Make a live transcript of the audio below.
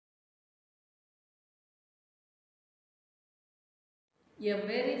A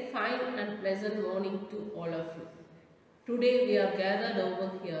very fine and pleasant morning to all of you. Today we are gathered over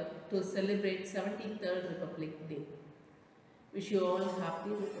here to celebrate 73rd Republic Day. Wish you all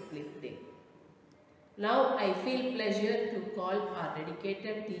happy Republic Day. Now I feel pleasure to call our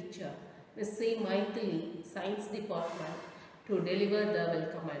dedicated teacher, Ms. C. Maithili, Science Department, to deliver the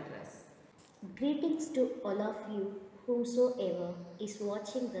welcome address. Greetings to all of you whomsoever is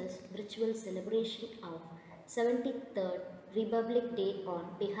watching this virtual celebration of 73rd Republic Day on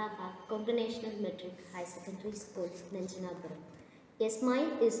behalf of Congregational Metric High Secondary School, Nanjanapuram. A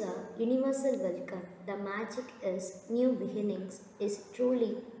smile is a universal welcome. The magic is new beginnings is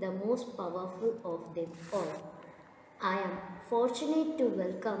truly the most powerful of them all. I am fortunate to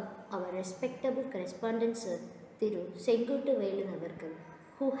welcome our respectable correspondent sir, Thiru Senguttu Velun avargal,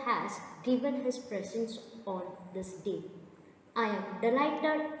 who has given his presence on this day. I am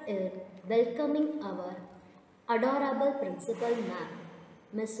delighted in welcoming our adorable principal ma'am,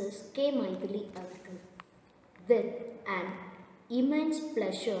 Mrs. K. Maithili avargal. With an immense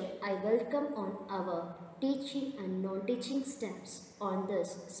pleasure, I welcome on our teaching and non-teaching staffs on this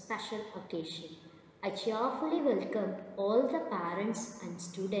special occasion. I cheerfully welcome all the parents and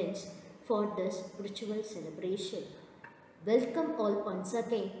students for this virtual celebration. Welcome all once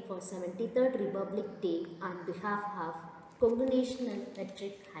again for 73rd Republic Day on behalf of Congregational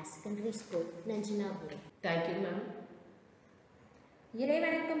Metric High Secondary School, Nanjanapuram. Thank you, ma'am.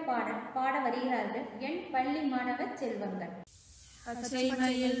 இறைவணக்கம் பாட வருகிறார்கள் என் பள்ளி மாணவ செல்வங்கள்.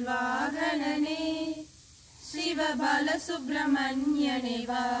 பச்சைமயில் வாகனனே சிவபால சுப்பிரமணியனே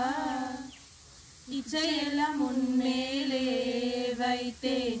வா, இச்சையெல்லாம் உன்மேலே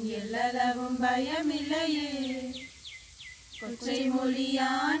வைத்தேன், எல்லளவும் பயமில்லையே. கொச்சை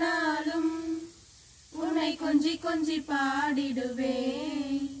மொழியானாலும் உன்னை கொஞ்சி கொஞ்சி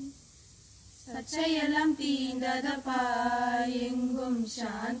பாடிடுவேன். சச்சையெல்லாம் தீந்ததப்பா, எங்கும்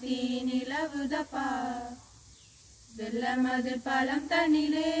சாந்தி நிலவுதப்பா. வெள்ளமது பழம்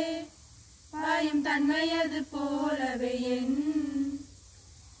தண்ணிலே பாயும் தன்மையது போலவே என்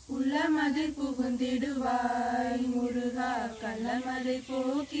உள்ளமது புகுந்திடுவாய். முருகா கள்ளமதை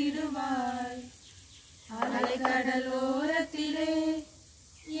போக்கிடுவாய். அலைக்கடல் ஓரத்திலே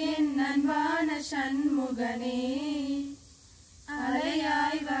என் அன்பான சண்முகனே,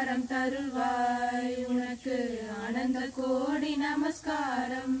 அலையாய் வரம் தருவாய். உனக்கு ஆனந்த கோடி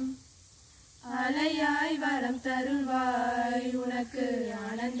நமஸ்காரம். அலையாய் வரம் தருவாய். உனக்கு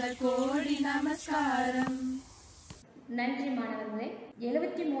ஆனந்த கோடி நமஸ்காரம். நன்றி மாணவர்களே.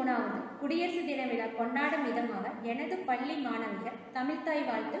 73வது குடியரசு தின விழா கொண்டாடும் விதமாக எனது பள்ளி மாணவிகள் தமிழ்த்தாய்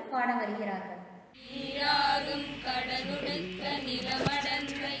வாழ்த்து பாட வருகிறார்கள். நீராறும் கடலுடுத்த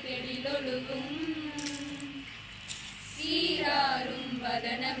நிலமடந்த கெடிலொழுகும், சீராறும்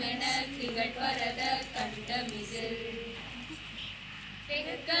வதனமென திகழ்வரத கண்டமிதில்,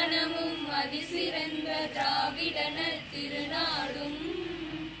 தெற்கணமும் அதிசிறந்த திராவிடனர் திருநாடும்,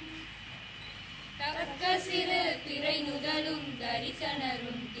 தக்க சிறு திரை நுதலும்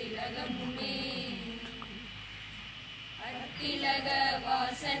தரிசனரும் திலகமுமே. அத்திலக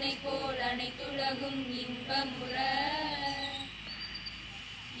வாசனை போல் அனைத்துலகும் இன்பமுற,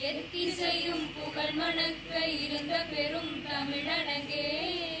 எத்திசையும் புகழ் மணக்க இருந்த பெரும் தமிழனங்கே.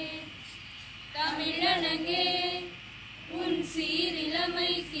 தமிழனங்கே உன்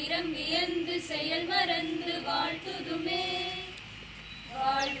சீரிழமை திறம் வியந்து செயல் மறந்து வாழ்த்துதுமே,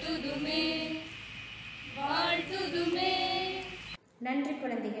 வாழ்த்துதுமே, வாழ்த்துதுமே. நன்றி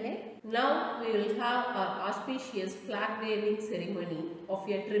குழந்தைகளே. Now we will have our auspicious flag waving ceremony of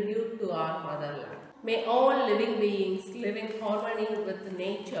a tribute to our motherland. May all living beings live in harmony with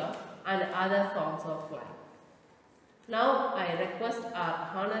nature and other forms of life. Now I request our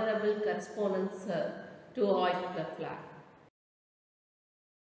honorable correspondent sir to hoist the flag.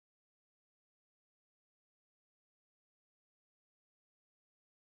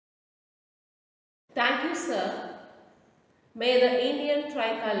 Thank you, sir. May the Indian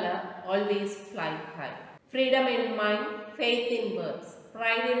tricolor always fly high. Freedom in mind, faith in words,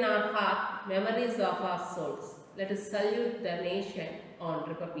 pride in our heart, memories of our souls. Let us salute the nation on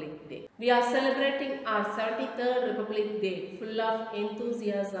Republic Day. We are celebrating our 73rd Republic Day full of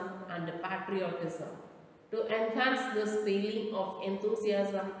enthusiasm and patriotism. To enhance this feeling of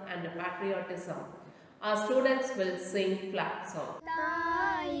enthusiasm and patriotism, our students will sing flag song.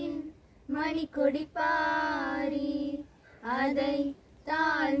 Manikodi பாரீர், அதை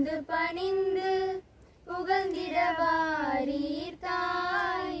தாழ்ந்து பணிந்து புகழ்ந்திடவாரீர்.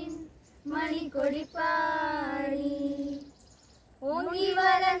 தாய் மணிக்கொடி பாரீர், ஓங்கி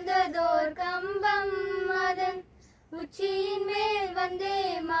வளர்ந்ததோர் கம்பம், அதன் உச்சியின் மேல் வந்தே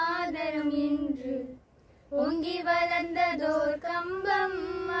மாதரம் என்று ஓங்கி வளர்ந்ததோர் கம்பம்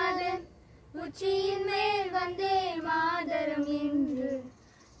அதன் உச்சியின் மேல் வந்தே மாதரம் என்று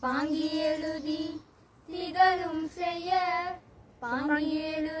பாங்கி எழுதி திகழும் செய்ய பாங்கி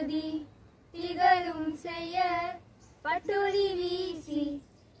எழுதி திகழும் செய்ய பட்டொளி வீசி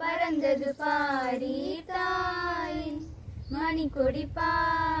பறந்தது பாரி தாயின் மணிக்கொடி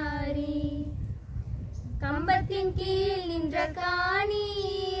பாரி. கம்பத்தின் கீழ் நின்ற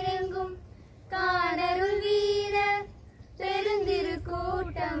காணீரெங்கும் காணருள் வீர பெருந்திரு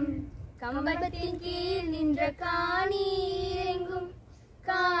கூட்டம். கம்பத்தின் கீழ் நின்ற காணீரெங்கும்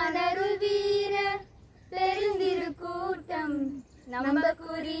காணருள் வீர பெருந்திரு கூட்டம்.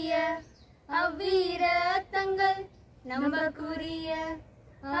 நம்பக்குரிய அவ்வீர தங்கள் நம்பக்குரிய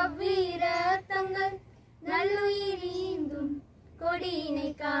அவ்வீர தங்கள் நல்லுயிரீந்தும் கொடியினை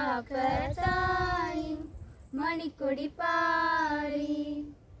காக்க தாயின் மணிக்கொடி பாரி.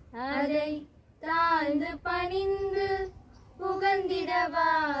 அதை தாழ்ந்து பணிந்து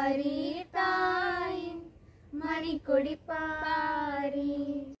புகழ்ந்திடவாரி தாயின் Manikodi Pari.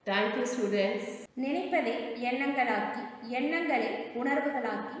 Thank you, students. நினைப்பதை எண்ணங்களாக்கி, எண்ணங்களை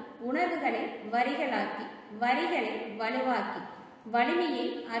உணர்வுகளாக்கி, உணர்வுகளை வரிகளாக்கி, வரிகளை வலுவாக்கி, வலிமையை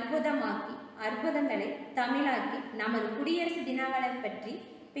அற்புதமாக்கி, அற்புதங்களை தமிழாக்கி நமது குடியரசு தினங்களை பற்றி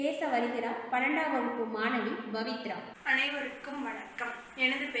பேச வருகிறார் 12ஆம் வகுப்பு மாணவி பவித்ரா. அனைவருக்கும் வணக்கம்.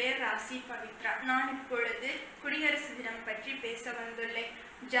 எனது பெயர் ராசி பவித்ரா. நான் இப்பொழுது குடியரசு தினம் பற்றி பேச வந்துள்ளேன்.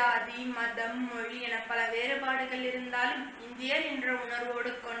 ஜாதி, மதம், மொழி என பல வேறுபாடுகள் இருந்தாலும் இந்தியர் என்ற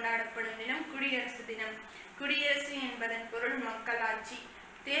உணர்வோடு கொண்டாடப்படும் தினம் குடியரசு தினம். குடியரசு என்பதன் பொருள் மக்களாட்சி.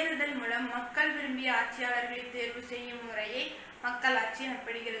 தேர்தல் மூலம் மக்கள் விரும்பிய ஆட்சியாளர்களை தேர்வு செய்யும் முறையை மக்களாட்சி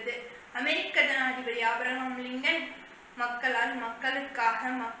எனப்படுகிறது. அமெரிக்க ஜனாதிபதி ஆபிரகாம் லிங்கன் மக்களால், மக்களுக்காக,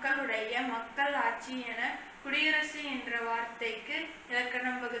 மக்களுடைய, மக்கள் ஆட்சி என குடியரசு என்ற வார்த்தைக்கு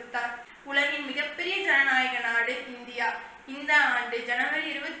இலக்கணம் வகுத்தார். உலகின் மிகப்பெரிய ஜனநாயக நாடு இந்தியா. இந்த ஆண்டு ஜனவரி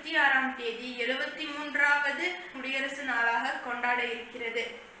 26ஆம் தேதி 73வது குடியரசு நாளாக கொண்டாட இருக்கிறது.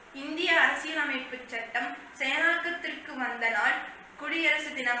 இந்திய அரசியலமைப்பு சட்டம் செயலாக்கத்திற்கு வந்த நாள்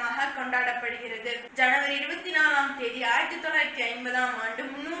குடியரசு தினமாக கொண்டாடப்படுகிறது. ஜனவரி 24ஆம் தேதி 1950ஆம் ஆண்டு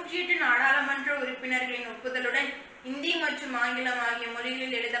 308 நாடாளுமன்ற உறுப்பினர்களின் ஒப்புதலுடன் இந்தி மற்றும் ஆங்கிலம் ஆகிய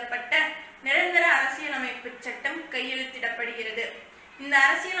மொழிகளில் எழுதப்பட்ட நிரந்தர அரசியலமைப்பு சட்டம் கையெழுத்திடப்படுகிறது. இந்த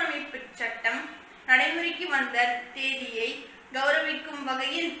அரசியலமைப்பு சட்டம் நடைமுறைக்கு வந்த தேதியை கௌரவிக்கும்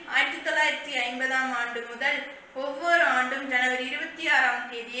வகையில் 1950ஆம் ஆண்டு முதல் ஒவ்வொரு ஆண்டும் ஜனவரி 26ஆம்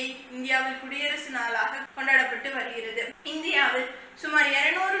தேதியை இந்தியாவில் குடியரசு நாளாக கொண்டாடப்பட்டு வருகிறது. இந்தியாவில் சுமார்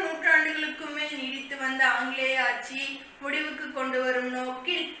 200 நூற்றாண்டுகளுக்கு மேல் நீடித்து வந்த ஆங்கிலேய ஆட்சியை முடிவுக்கு கொண்டு வரும்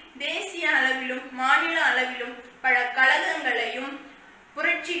நோக்கில் தேசிய அளவிலும் மாநில அளவிலும் பல கழகங்களையும்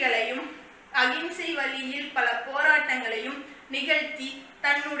புரட்சிகளையும் அகிம்சை வழியில் பல போராட்டங்களையும் நிகழ்த்தி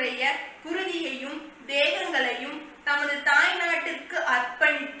தன்னுடைய குருதியையும் தேகங்களையும் தமது தாய் நாட்டிற்கு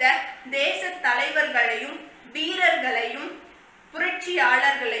அர்ப்பணித்த தேச தலைவர்களையும் வீரர்களையும்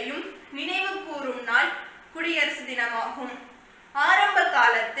புரட்சியாளர்களையும் நினைவு கூறும் நாள் குடியரசு தினமாகும். ஆரம்ப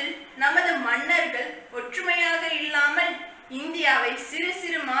காலத்தில் நமது மன்னர்கள் ஒற்றுமையாக இல்லாமல் இந்தியாவை சிறு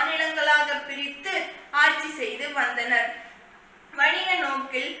சிறு மாநிலங்களாக பிரித்து ஆட்சி செய்து வந்தனர். வணிக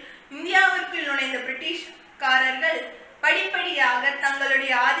நோக்கில் இந்தியாவிற்குள் நுழைந்த பிரிட்டிஷ்காரர்கள் படிப்படியாக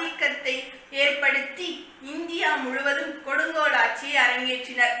தங்களுடைய ஆதிக்கத்தை ஏற்படுத்தி இந்தியா முழுவதும் கொடுங்கோல் ஆட்சியை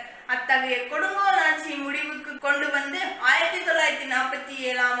அரங்கேற்றினர். அத்தகைய கொடுங்கோல் ஆட்சியை முடிவுக்கு கொண்டு வந்து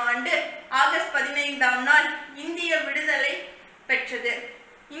 1947ஆம் ஆண்டு ஆகஸ்ட் 15ஆம் நாள் இந்திய விடுதலை பெற்றது.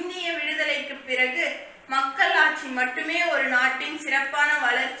 இந்திய விடுதலைக்கு பிறகு மக்கள் ஆட்சி மட்டுமே ஒரு நாட்டின் சிறப்பான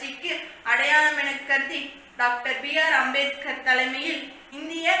வளர்ச்சிக்கு அடையாளம் என கருதி டாக்டர் B.R. அம்பேத்கர் தலைமையில்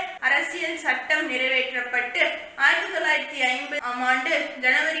இந்திய அரசியல் சட்டம் நிறைவேற்றப்பட்டு 1950ஆம் ஆண்டு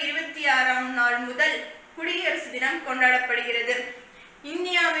ஜனவரி 26ஆம் நாள் முதல் குடியரசு தினம் கொண்டாடப்படுகிறது.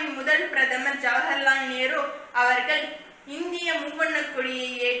 இந்தியாவின் முதல் பிரதமர் ஜவஹர்லால் நேரு அவர்கள் இந்திய மூவண்ண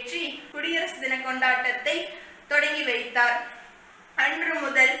கொடியை ஏற்றி குடியரசு தின கொண்டாட்டத்தை தொடங்கி வைத்தார். அன்று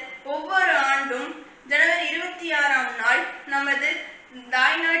முதல் ஒவ்வொரு ஆண்டும் ஜனவரி 26ஆம் நாள் நமது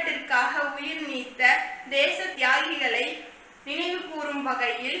தாய்நாட்டிற்காக உயிர் நீத்த தேச தியாகிகளை நினைவு கூறும்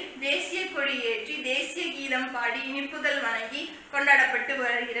வகையில் தேசிய கொடி ஏற்றி தேசிய கீதம் பாடி இனிப்புகள் வழங்கி கொண்டாடப்பட்டு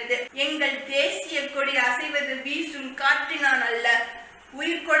வருகிறது. எங்கள் தேசிய கொடி அசைவது வீசும் காற்றினால் அல்ல,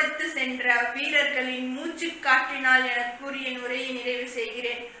 உயிர் கொடுத்து சென்ற வீரர்களின் மூச்சு காற்றினால் என கூறிய உரையை நிறைவு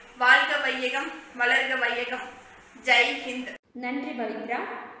செய்கிறேன். வாழ்க வையகம், வளர்க வையகம். ஜெய் ஹிந்த். நன்றி Pavithra.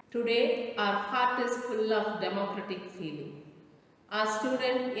 Today our heart is full of democratic feeling. Our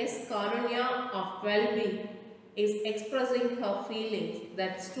student S. Karunya of 12B is expressing her feelings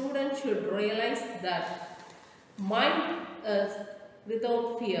that students should realize that mind is without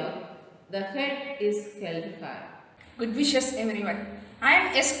fear, The head is held high. Good wishes everyone. I am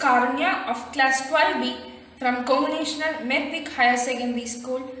S. Karunya of class 12B from Combinational Medvic Higher Secondary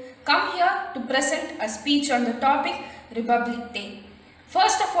School, come here to present a speech on the topic Republic Day.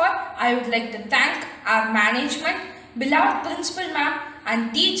 First of all, I would like to thank our management, beloved principal ma'am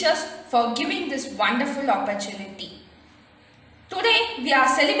and teachers for giving this wonderful opportunity. Today we are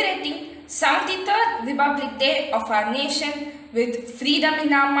celebrating 73rd Republic Day of our nation with freedom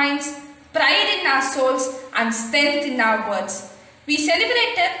in our minds, pride in our souls and strength in our words. We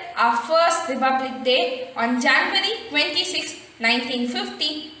celebrated our first Republic Day on January 26,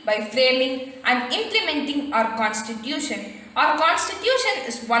 1950 by framing and implementing our Constitution. Our Constitution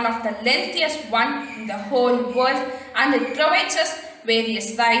is one of the lengthiest one in the whole world and it provides us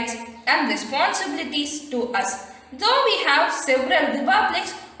various rights and responsibilities to us. Though we have several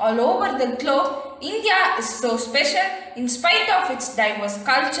republics all over the globe, India is so special in spite of its diverse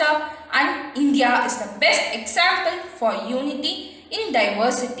culture, and India is the best example for unity in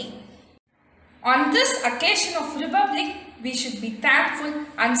diversity. On this occasion of Republic, we should be thankful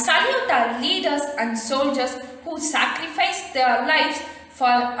and salute our leaders and soldiers who sacrificed their lives for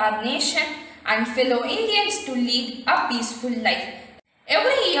our nation and fellow Indians to lead a peaceful life.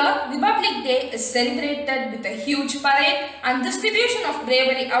 Every year, Republic Day is celebrated with a huge parade and distribution of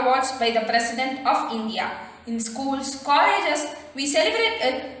bravery awards by the President of India. In schools, colleges, we celebrate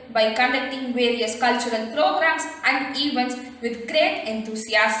it by conducting various cultural programs and events with great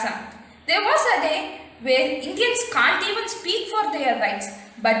enthusiasm. There was a day where Indians can't even speak for their rights,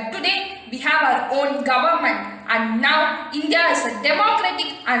 but today we have our own government and now India is a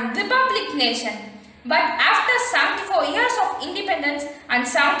democratic and republic nation. But after 74 years of independence and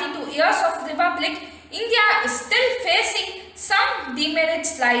 72 years of republic, India is still facing some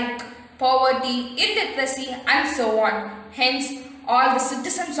demerits like poverty, illiteracy and so on. Hence, all the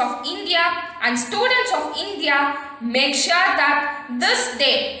citizens of India and students of India make sure that this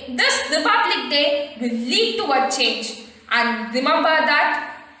day, this Republic Day will lead to a change. And remember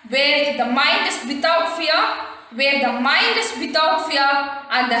that where the mind is without fear,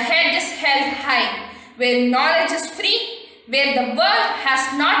 and the head is held high, where knowledge is free, where the world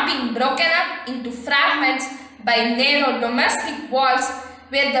has not been broken up into fragments by narrow domestic walls,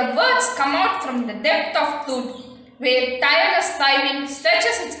 where the words come out from the depth of truth, where tireless striving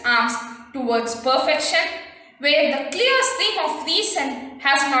stretches its arms towards perfection, where the clear stream of reason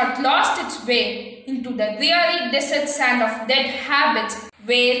has not lost its way into the dreary desert sand of dead habits,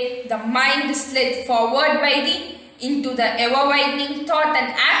 where the mind is led forward by thee into the ever-widening thought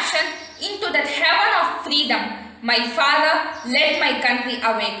and action, into that heaven of freedom. My father, let my country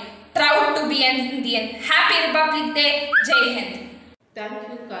awake. Proud to be an Indian. Happy Republic Day. Jai Hind. Thank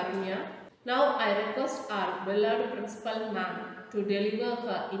you, Karunya. Now I request our beloved Principal Ma'am to deliver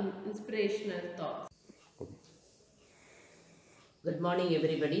her inspirational thoughts. Good morning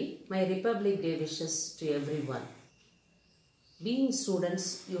everybody. My Republic Day wishes to everyone. Being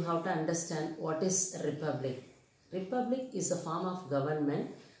students, you have to understand what is a republic. Republic is a form of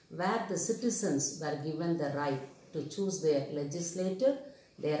government where the citizens were given the right to choose their legislator,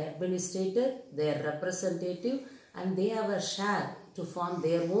 their administrator, their representative, and they have a share to form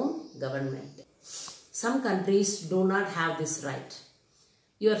their own government. Some countries do not have this right.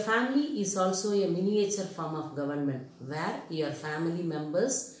 Your family is also a miniature form of government where your family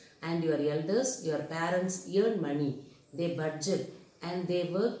members and your elders, your parents earn money, they budget and they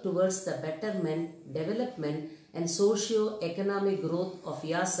work towards the betterment, development and socio-economic growth of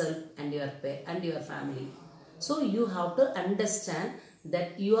yourself and your family. So you have to understand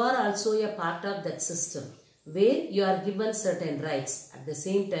that you are also a part of that system where you are given certain rights. At the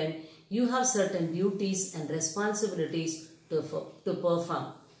same time, you have certain duties and responsibilities to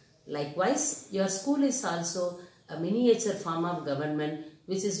perform. Likewise, your school is also a miniature form of government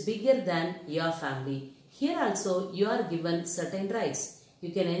which is bigger than your family. Here also you are given certain rights.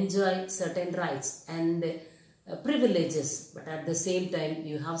 You can enjoy certain rights and privileges, but at the same time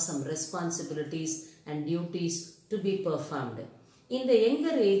you have some responsibilities and duties to be performed. In the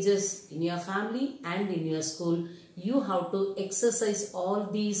younger ages, in your family and in your school, you have to exercise all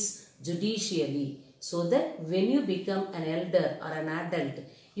these judicially so that when you become an elder or an adult,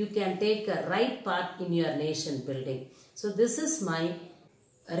 you can take a right part in your nation building. So this is my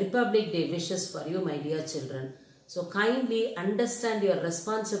Republic Day wishes for you, my dear children. So kindly understand your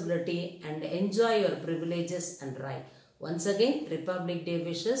responsibility and enjoy your privileges and right. Once again, Republic Day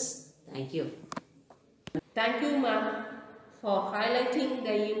wishes. Thank you. Thank you, ma'am, for highlighting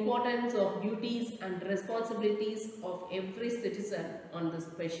the importance of duties and responsibilities of every citizen on this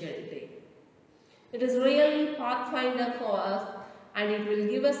special day. It is really pathfinder for us and it will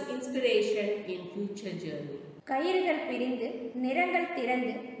give us inspiration in future journey. கயிறுகள் பிரிந்து நிறங்கள்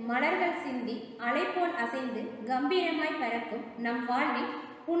திறந்து மலர்கள் சிந்தி அலைபோல் அசைந்து கம்பீரமாய் பறக்கும் நம் வாழ்வில்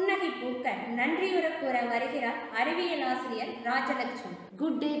புன்னகை பூக்க நன்றியுற கூற வருகிறார் அறிவியல் ஆசிரியர் Rajalakshmi.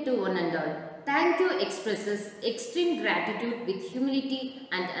 Good day to one and all. Thank you expresses extreme gratitude with humility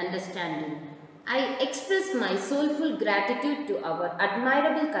and understanding. I express my soulful gratitude to our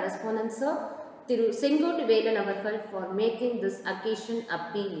admirable correspondent sir, Thiru Sengotu Velan avargal, for making this occasion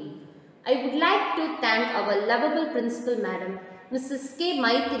appealing. I would like to thank our lovable principal madam, Mrs. K.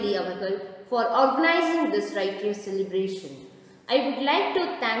 Maithili avargal, for organizing this righteous celebration. I would like to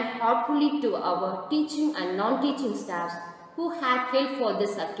thank heartfully to our teaching and non-teaching staffs who had helped for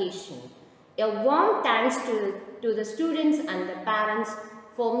this occasion. A warm thanks to the students and the parents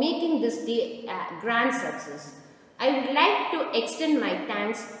for making this day a grand success. I would like to extend my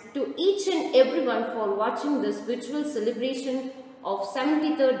thanks to each and everyone for watching this virtual celebration of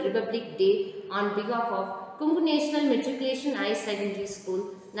 73rd Republic Day on behalf of Kungu National Matriculation Higher Secondary School,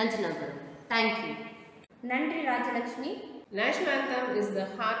 Nanjanagaram. Thank you. நன்றி Rajalakshmi. National anthem is the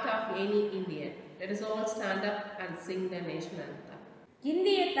heart of any Indian. Let us all stand up and sing the national anthem.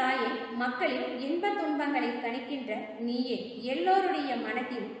 இந்திய தாயே, மக்களின் இன்ப துன்பங்களை கணிக்கின்ற நீயே எல்லோருடைய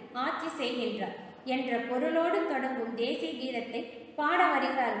மனத்தில் ஆட்சி செய்கின்றார் என்ற பொருளோடு தொடங்கும் தேசிய கீதத்தை பாட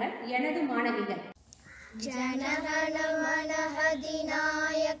வருகிறார்கள் எனது மாணவிகள். ஜனகண மன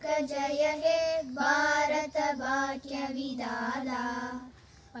அதிநாயக ஜய ஹே பாரத பாக்ய விதாதா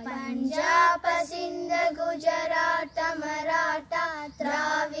பஞ்சாப சிந்த குஜராட்ட மராட்டா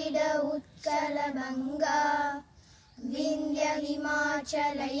திராவிட உத்கல பங்கா விந்திய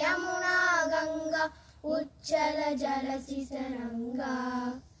ஹிமாச்சல யமுனா கங்கா உச்சல ஜலசி சரங்கா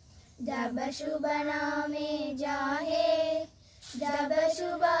दब शुभ नामे जाहे दब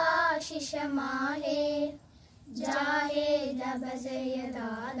शुभ आशीष माहे जाहे दब जय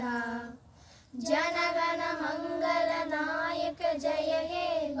दादा जनगण मंगल नायक जय हे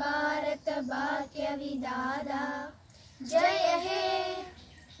भारत भाग्य विदाता जय हे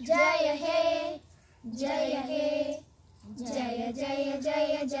जय हे जय हे जय जय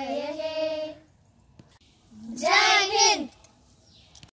जय जय हे जय